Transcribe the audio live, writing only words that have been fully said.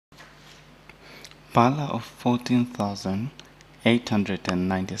Bhala of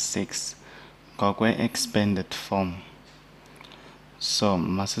 14,896 ngokwe-expanded form. So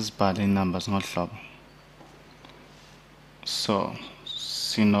masizibhale numbers ngohlobo. So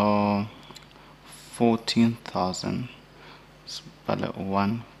sino 14,000 sibhale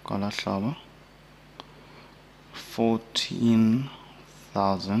 1 kola hlobo.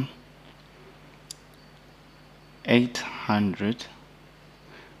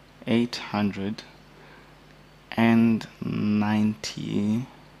 14,800 and 97.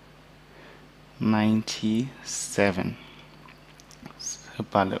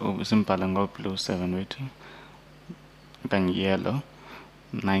 Simbhale ngo-blue 7 wethu okanye yellow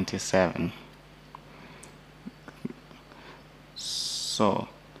 97. So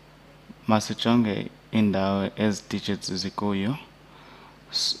masijonge indawo ezi digits zikuyo.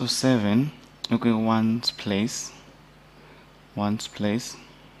 U7 ukwi-ones place, ukwi-ones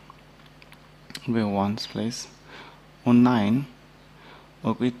place. U9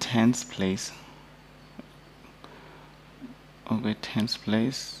 ukwi-tens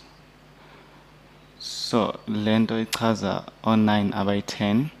place, so lento ichaza o9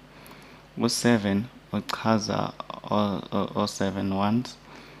 abayi-10. U7 uchaza o7 ones.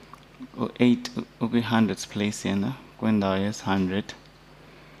 U8 ukwi-hundreds place yena kwindawo yes-100.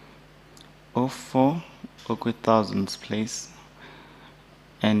 U4 ukwi-thousands place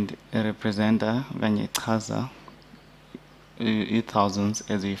and representa okanye ichaza i-thousands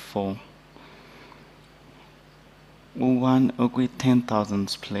eziyi-4. U1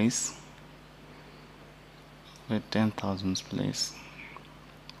 ukwi-10,000s place, kwi-10,000s place.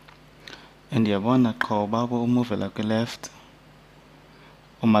 And yabona qho babo umuvela kwi-left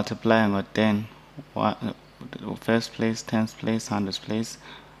umultiply ngo-10, first place, 10th place, 100th place,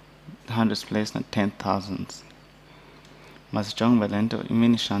 100th place na-10,000s. Masijonge le nto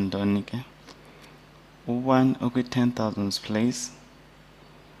iminisha ntoni ke. U1 ukwi-10,000s place,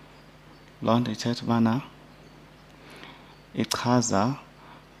 loo nto ithetha ubana ichaza,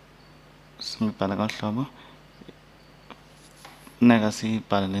 singibhala kahlobo, funeka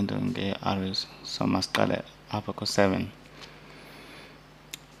siyibhale le nto nge-arrows. So masiqale apha ku-7.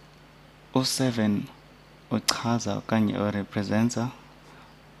 U7 uchaza okanye urepresenta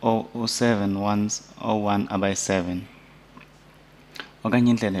u7 ones, o1 abayi-7.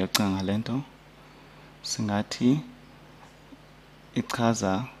 Okanye indlela yokucinga ngale nto singathi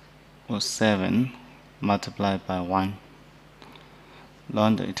ichaza u7 multiplied by 1. Loo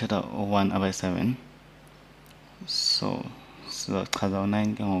nto ithetha u1 abayi-7. So sizochaza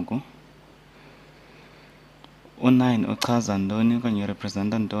u9 ke ngoku. U9 uchaza ntoni okanye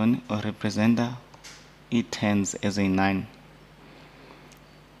urepresenta ntoni? Urepresenta ii-tens eziyi-9.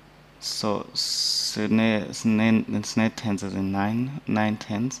 So sine-tens eziyi-9, 9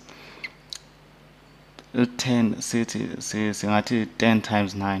 tens. U10 singathi 10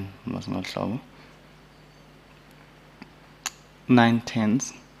 times 9 masingahlobo. 9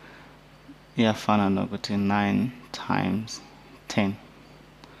 tens iyafana nokuthi 9 times 10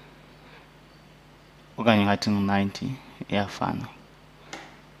 okanye ngathi 90 iyafana.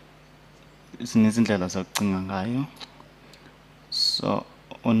 Zininzi indlela zokucinga ngayo. So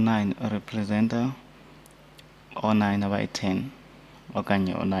u9 urepresenta o9 abayi-10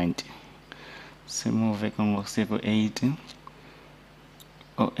 okanye o90. Simuve ke ngoku siye ku-8.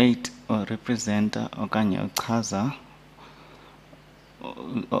 U8 urepresenta okanye uchaza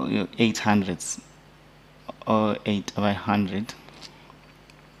 800s, o8 abayi-100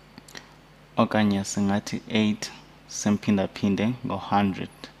 okanye singathi 8 simphindaphinde ngo-100.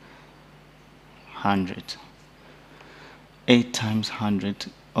 8 times 100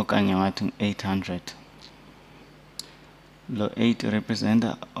 okanye ngathi 800. Lo 8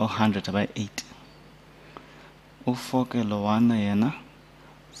 urepresenta o100 abayi-8. U4 ke lo wana yena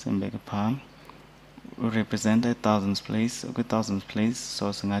simbeke phaa urepresenta i-thousands place, ukwi-thousands place,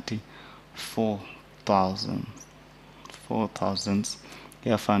 so singathi 4,000. 4,000s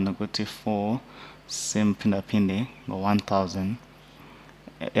iyafana nokuthi 4 simphindaphinde ngo-1000.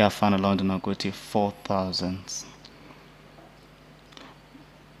 Iyafana loo nto nokuthi 4,000s.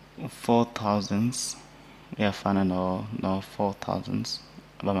 4,000s iyafana no-4,000s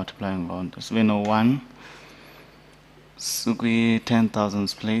abamultiply ngoo nto. Sibe no-1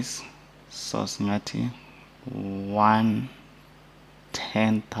 sikwi-10,000s place, so singathi 1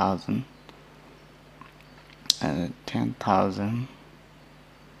 10,000. 10,000,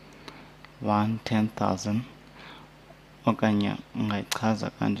 1 10,000 okanye ungayichaza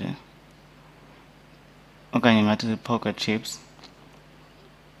kanje, okanye ngathi zii-poker chips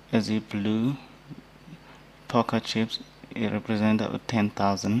eziyi-blue. Poker chips irepresenta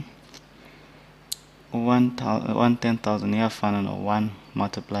u-10,000. 10,000 iyafana no 1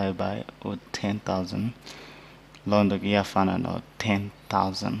 multiplied by 10,000. Londo iyafana no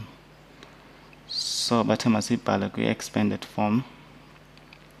 10,000. So bathe masibhale kwi-expanded form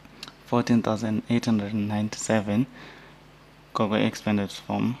 14,897 kokwe-expanded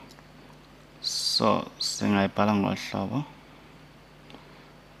form. So singayibhala ngohlobo,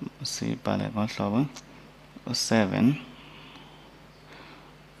 siyibhale ngohlobo 7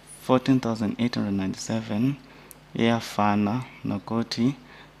 14,897 iyafana nokuthi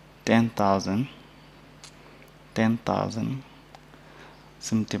 10,000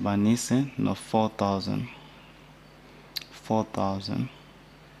 simdibanise no 4,000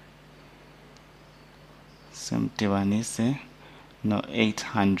 simdibanise no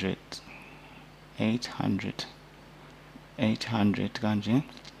 800 kanje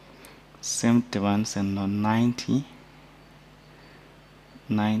simdibanise no 90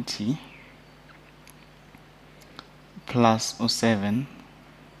 plus u7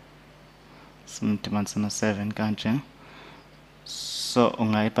 simdibanise no 7 kanje. So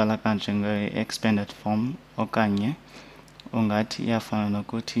ungayibhala kanje nge-expanded form okanye ungathi iyafana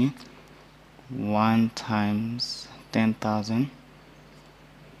nokuthi 1 times 10,000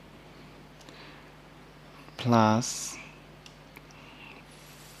 plus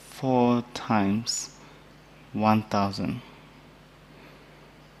 4 times 1,000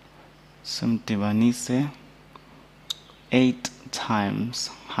 simdibanise 8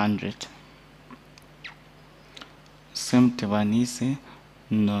 times 100 simdibanise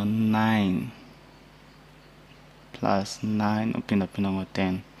no 9 plus 9 uphindaphindwe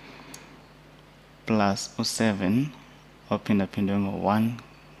ngo-10 plus u7 uphindaphindwe ngo-1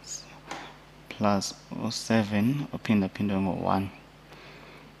 plus u7 uphindaphindwe ngo-1.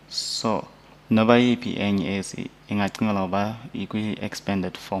 So noba yiphi enye ezi ingacingelwa ngoba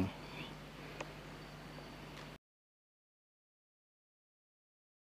ikwi-expanded form.